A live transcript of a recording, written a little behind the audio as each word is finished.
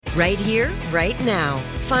Right here, right now.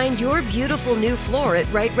 Find your beautiful new floor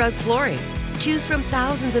at Right Rug Flooring. Choose from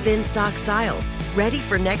thousands of in-stock styles, ready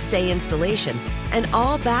for next day installation, and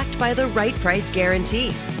all backed by the right price guarantee.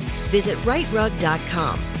 Visit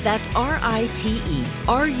rightrug.com. That's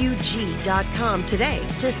RITERUG.com today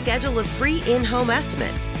to schedule a free in-home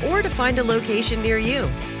estimate or to find a location near you.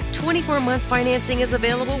 24-month financing is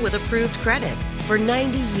available with approved credit. For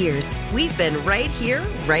 90 years, we've been right here,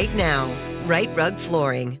 right now. Right Rug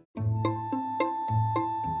Flooring.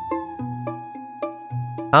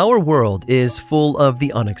 Our world is full of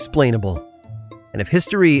the unexplainable. And if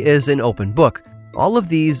history is an open book, all of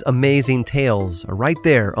these amazing tales are right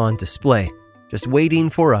there on display, just waiting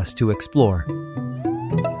for us to explore.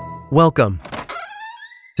 Welcome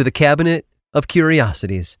to the Cabinet of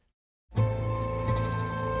Curiosities.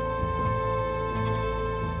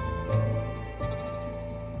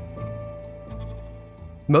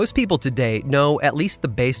 Most people today know at least the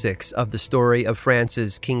basics of the story of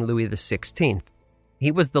France's King Louis XVI. He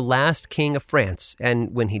was the last king of France,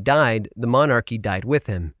 and when he died, the monarchy died with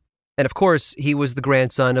him. And of course, he was the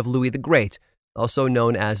grandson of Louis the Great, also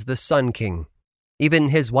known as the Sun King. Even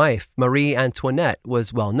his wife, Marie Antoinette,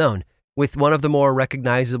 was well known, with one of the more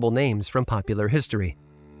recognizable names from popular history.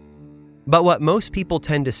 But what most people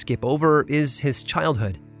tend to skip over is his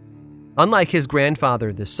childhood. Unlike his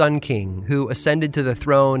grandfather, the Sun King, who ascended to the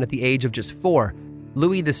throne at the age of just 4,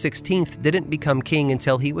 Louis XVI didn't become king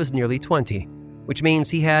until he was nearly 20, which means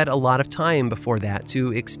he had a lot of time before that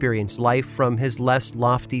to experience life from his less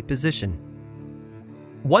lofty position.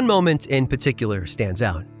 One moment in particular stands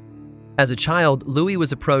out. As a child, Louis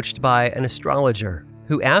was approached by an astrologer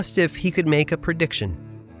who asked if he could make a prediction.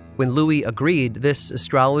 When Louis agreed, this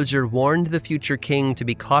astrologer warned the future king to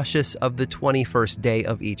be cautious of the 21st day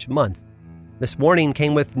of each month. This warning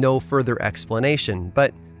came with no further explanation,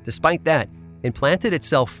 but despite that, it planted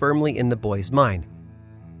itself firmly in the boy's mind.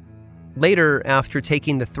 Later, after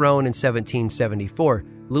taking the throne in 1774,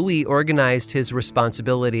 Louis organized his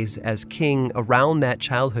responsibilities as king around that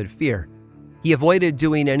childhood fear. He avoided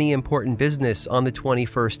doing any important business on the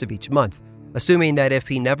 21st of each month, assuming that if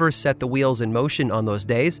he never set the wheels in motion on those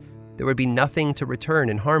days, there would be nothing to return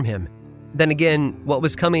and harm him. Then again, what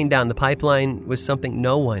was coming down the pipeline was something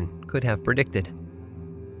no one could have predicted.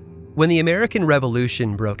 When the American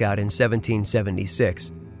Revolution broke out in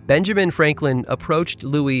 1776, Benjamin Franklin approached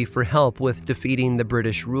Louis for help with defeating the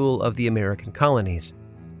British rule of the American colonies.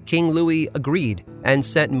 King Louis agreed and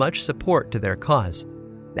sent much support to their cause.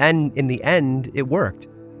 And in the end, it worked.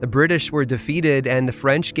 The British were defeated and the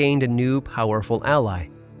French gained a new, powerful ally.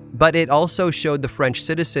 But it also showed the French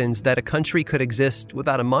citizens that a country could exist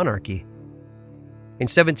without a monarchy. In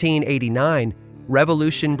 1789,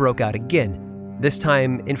 revolution broke out again, this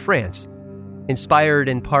time in France. Inspired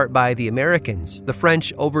in part by the Americans, the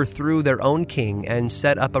French overthrew their own king and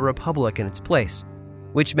set up a republic in its place,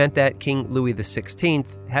 which meant that King Louis XVI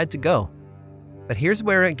had to go. But here's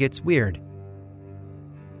where it gets weird.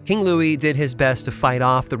 King Louis did his best to fight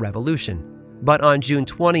off the revolution, but on June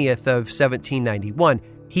 20th of 1791,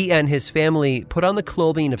 he and his family put on the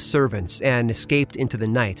clothing of servants and escaped into the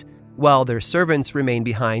night, while their servants remained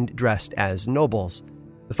behind dressed as nobles.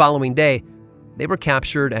 The following day, they were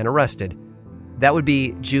captured and arrested. That would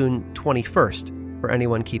be June 21st, for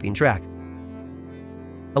anyone keeping track.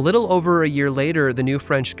 A little over a year later, the new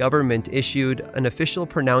French government issued an official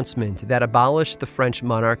pronouncement that abolished the French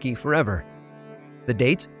monarchy forever. The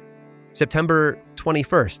date? September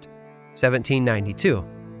 21st, 1792.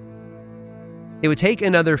 It would take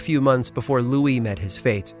another few months before Louis met his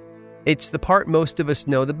fate. It's the part most of us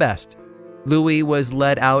know the best. Louis was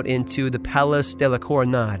led out into the Place de la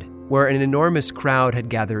Coronade, where an enormous crowd had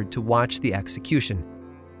gathered to watch the execution.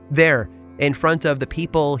 There, in front of the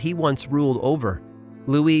people he once ruled over,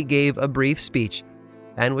 Louis gave a brief speech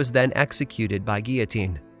and was then executed by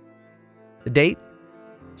guillotine. The date?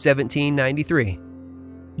 1793.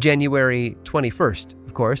 January 21st,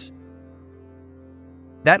 of course.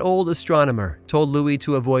 That old astronomer told Louis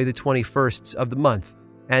to avoid the 21sts of the month,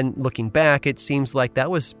 and looking back, it seems like that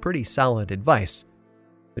was pretty solid advice.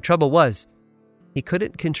 The trouble was, he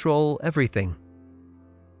couldn't control everything.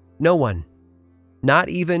 No one, not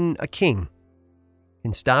even a king,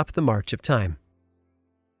 can stop the march of time.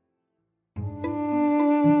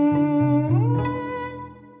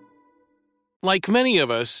 Like many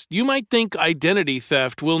of us, you might think identity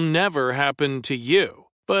theft will never happen to you.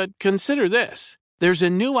 But consider this. There's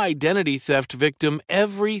a new identity theft victim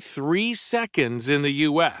every 3 seconds in the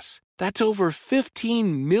U.S. That's over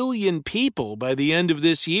 15 million people by the end of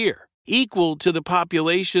this year, equal to the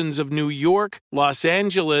populations of New York, Los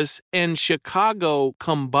Angeles, and Chicago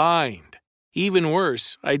combined. Even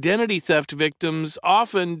worse, identity theft victims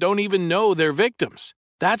often don't even know they're victims.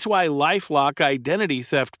 That's why LifeLock Identity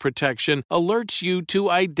Theft Protection alerts you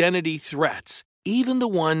to identity threats, even the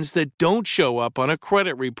ones that don't show up on a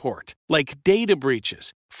credit report, like data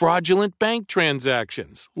breaches, fraudulent bank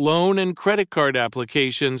transactions, loan and credit card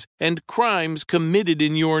applications, and crimes committed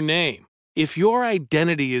in your name. If your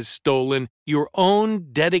identity is stolen, your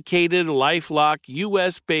own dedicated LifeLock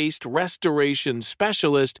U.S.-based restoration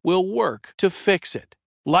specialist will work to fix it.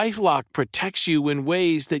 LifeLock protects you in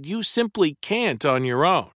ways that you simply can't on your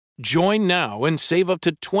own. Join now and save up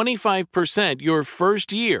to 25% your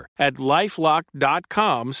first year at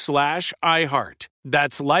LifeLock.com/iHeart.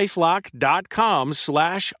 That's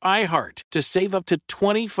LifeLock.com/iHeart to save up to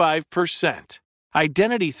 25%.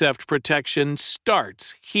 Identity theft protection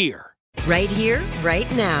starts here. Right here,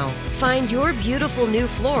 right now. Find your beautiful new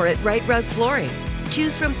floor at Right Rug Flooring.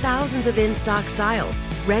 Choose from thousands of in-stock styles,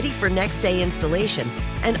 ready for next day installation,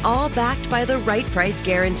 and all backed by the right price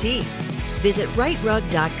guarantee. Visit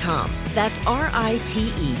rightrug.com. That's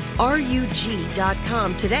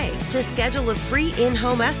RITERUG.com today to schedule a free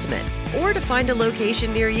in-home estimate or to find a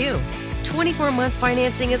location near you. 24-month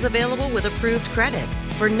financing is available with approved credit.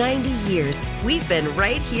 For 90 years, we've been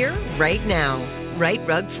right here, right now. Right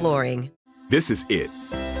Rug Flooring. This is it.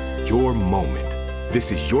 Your moment.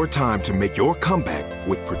 This is your time to make your comeback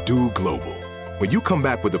with Purdue Global. When you come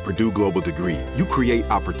back with a Purdue Global degree, you create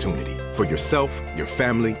opportunity for yourself, your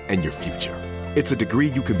family, and your future. It's a degree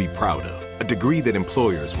you can be proud of, a degree that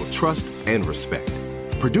employers will trust and respect.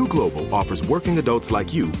 Purdue Global offers working adults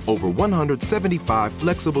like you over 175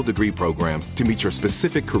 flexible degree programs to meet your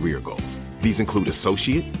specific career goals. These include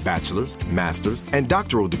associate, bachelor's, master's, and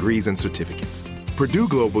doctoral degrees and certificates. Purdue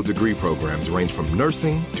Global degree programs range from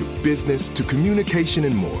nursing to business to communication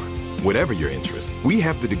and more. Whatever your interest, we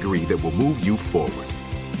have the degree that will move you forward.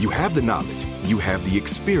 You have the knowledge, you have the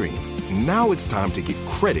experience. Now it's time to get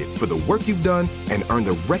credit for the work you've done and earn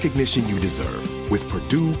the recognition you deserve with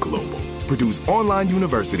Purdue Global, Purdue's online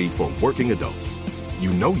university for working adults.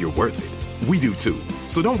 You know you're worth it. We do too.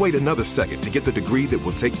 So don't wait another second to get the degree that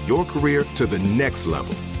will take your career to the next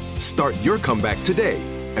level. Start your comeback today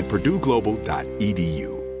at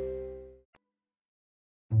purdueglobal.edu.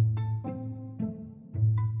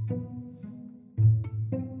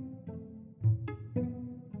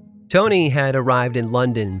 Tony had arrived in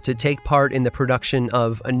London to take part in the production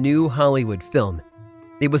of a new Hollywood film.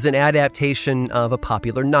 It was an adaptation of a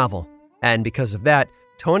popular novel, and because of that,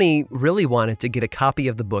 Tony really wanted to get a copy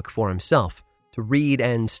of the book for himself, to read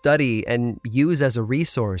and study and use as a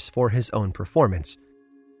resource for his own performance.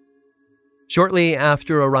 Shortly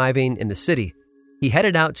after arriving in the city, he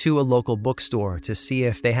headed out to a local bookstore to see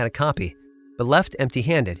if they had a copy, but left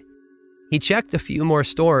empty-handed. He checked a few more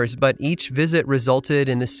stores, but each visit resulted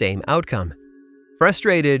in the same outcome.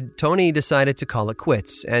 Frustrated, Tony decided to call it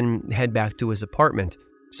quits and head back to his apartment,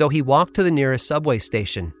 so he walked to the nearest subway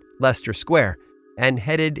station, Leicester Square, and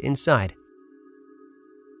headed inside.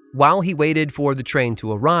 While he waited for the train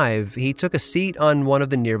to arrive, he took a seat on one of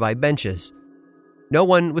the nearby benches. No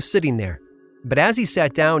one was sitting there, but as he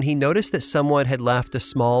sat down, he noticed that someone had left a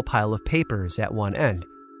small pile of papers at one end.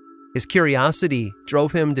 His curiosity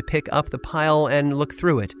drove him to pick up the pile and look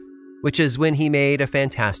through it, which is when he made a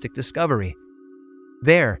fantastic discovery.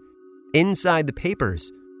 There, inside the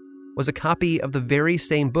papers, was a copy of the very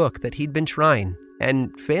same book that he'd been trying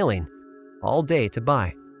and failing all day to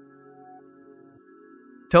buy.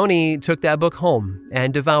 Tony took that book home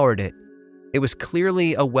and devoured it. It was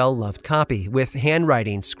clearly a well-loved copy, with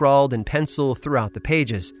handwriting scrawled in pencil throughout the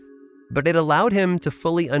pages, but it allowed him to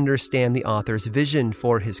fully understand the author's vision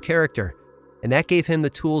for his character, and that gave him the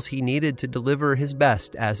tools he needed to deliver his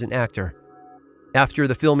best as an actor. After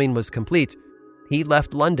the filming was complete, he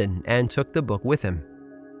left London and took the book with him.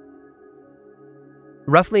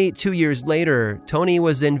 Roughly 2 years later, Tony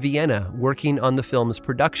was in Vienna working on the film's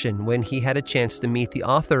production when he had a chance to meet the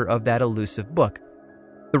author of that elusive book.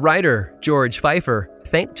 The writer, George Pfeiffer,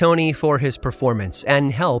 thanked Tony for his performance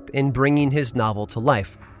and help in bringing his novel to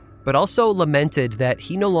life, but also lamented that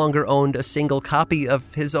he no longer owned a single copy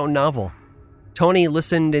of his own novel. Tony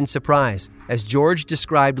listened in surprise as George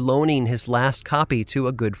described loaning his last copy to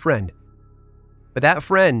a good friend. But that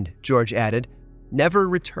friend, George added, never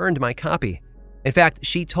returned my copy. In fact,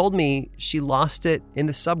 she told me she lost it in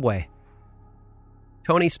the subway.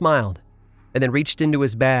 Tony smiled and then reached into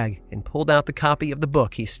his bag and pulled out the copy of the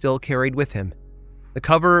book he still carried with him. The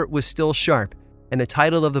cover was still sharp, and the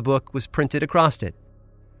title of the book was printed across it: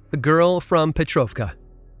 The Girl from Petrovka.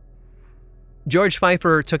 George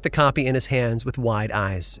Pfeiffer took the copy in his hands with wide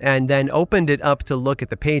eyes and then opened it up to look at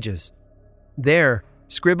the pages. There,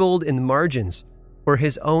 scribbled in the margins, were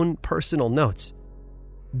his own personal notes.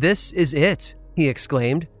 "This is it," he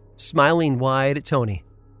exclaimed, smiling wide at Tony.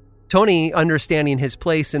 Tony, understanding his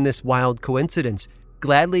place in this wild coincidence,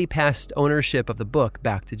 gladly passed ownership of the book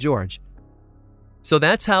back to George. So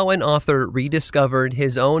that's how an author rediscovered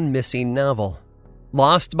his own missing novel.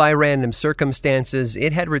 Lost by random circumstances,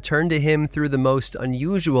 it had returned to him through the most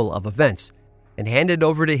unusual of events, and handed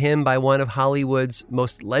over to him by one of Hollywood's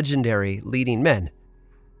most legendary leading men.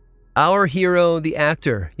 Our hero, the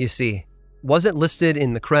actor, you see, wasn't listed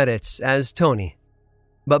in the credits as Tony,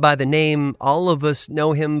 but by the name all of us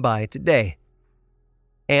know him by today: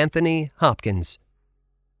 Anthony Hopkins.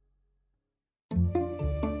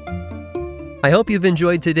 I hope you've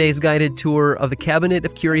enjoyed today's guided tour of the Cabinet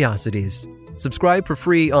of Curiosities. Subscribe for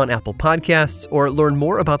free on Apple Podcasts or learn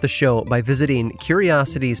more about the show by visiting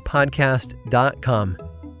curiositiespodcast.com.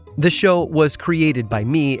 This show was created by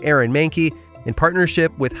me, Aaron Mahnke, in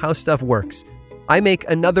partnership with How Stuff Works. I make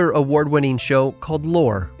another award-winning show called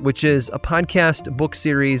Lore, which is a podcast, book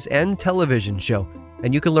series, and television show,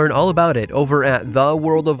 and you can learn all about it over at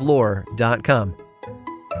theworldoflore.com.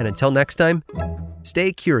 And until next time,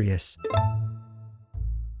 stay curious.